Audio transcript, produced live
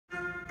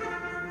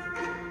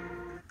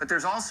But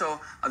there's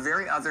also a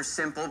very other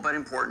simple but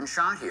important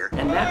shot here.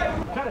 And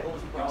that...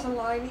 There's a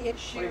line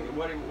issue.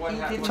 What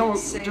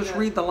just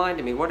read the line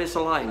to me. What is the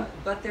line?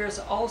 But there's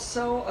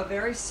also a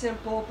very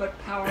simple but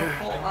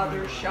powerful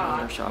other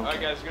shot. Okay. All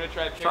right, guys, we're going to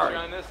try a picture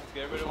on this. Let's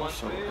get rid of one,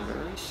 Also please. a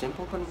very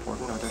simple but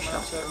important other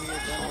shot.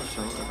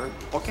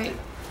 Okay.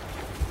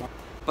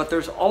 But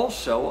there's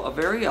also a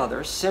very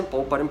other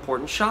simple but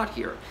important shot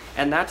here.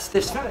 And that's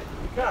this.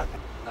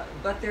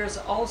 But there's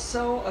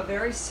also a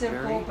very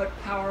simple but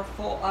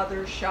powerful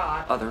other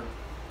shot. Other.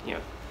 Yeah.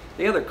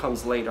 The other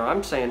comes later.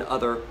 I'm saying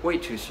other way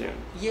too soon.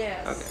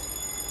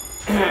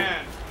 Yes. Okay.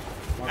 And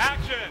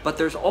action! But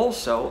there's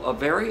also a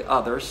very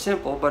other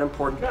simple but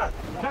important.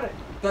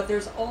 But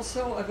there's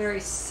also a very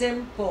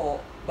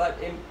simple, but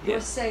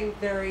you're saying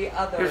very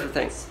other. Here's the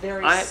thing. It's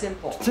very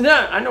simple. So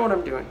now I know what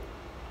I'm doing.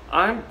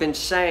 I've been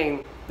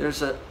saying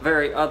there's a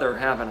very other,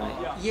 haven't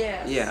I?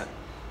 Yes. Yeah.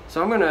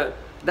 So I'm gonna.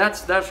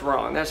 That's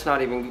wrong. That's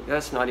not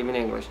even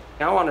English.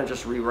 Now I want to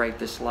just rewrite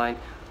this line.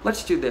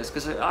 Let's do this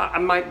because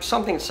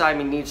something inside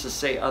me needs to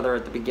say other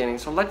at the beginning.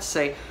 So let's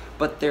say,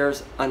 but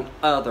there's an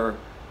other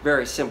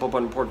very simple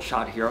but important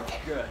shot here. Okay.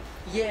 Good.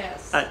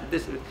 Yes.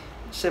 This is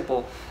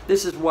simple.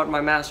 This is what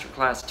my master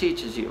class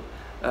teaches you,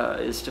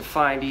 is to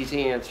find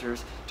easy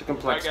answers to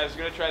complex. All right, guys,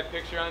 we're going to try a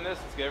picture on this.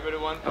 Let's get rid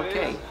of one, please.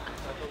 Okay.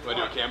 Want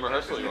to do a camera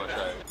rehearsal or you want to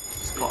try it?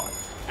 Come on.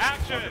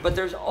 Action! But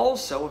there's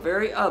also a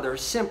very other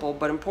simple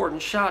but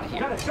important shot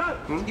here.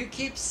 You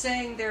keep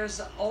saying there's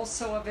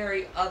also a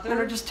very other.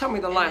 No, just tell me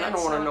the line. I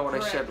don't want to know what I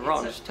said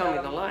wrong. It's Just tell me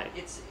the line.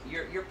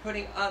 You're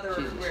putting other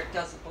where it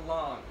doesn't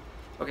belong.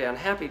 Okay, on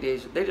happy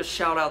days, they just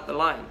shout out the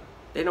line.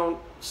 They don't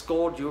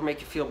scold you or make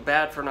you feel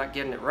bad for not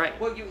getting it right.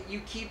 Well,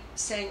 you keep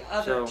saying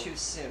other too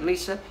soon.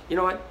 Lisa, you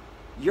know what?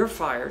 You're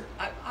fired.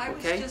 I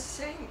was just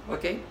saying.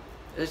 Okay?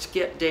 Let's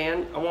get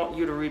Dan. I want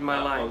you to read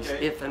my lines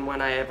if and when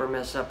I ever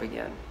mess up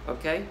again.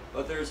 Okay?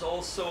 But there's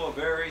also a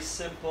very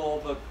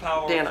simple but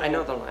powerful... Dan, I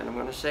know the line. I'm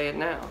going to say it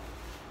now.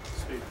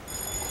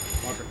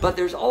 But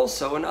there's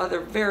also another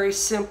very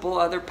simple,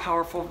 other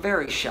powerful,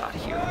 very shot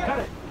here. Cut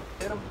it.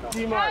 Hit him.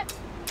 D-Mark.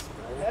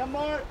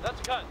 M-Mark.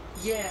 That's cut.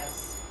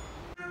 Yes.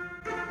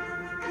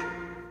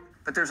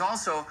 But there's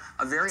also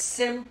a very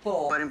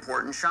simple but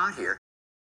important shot here.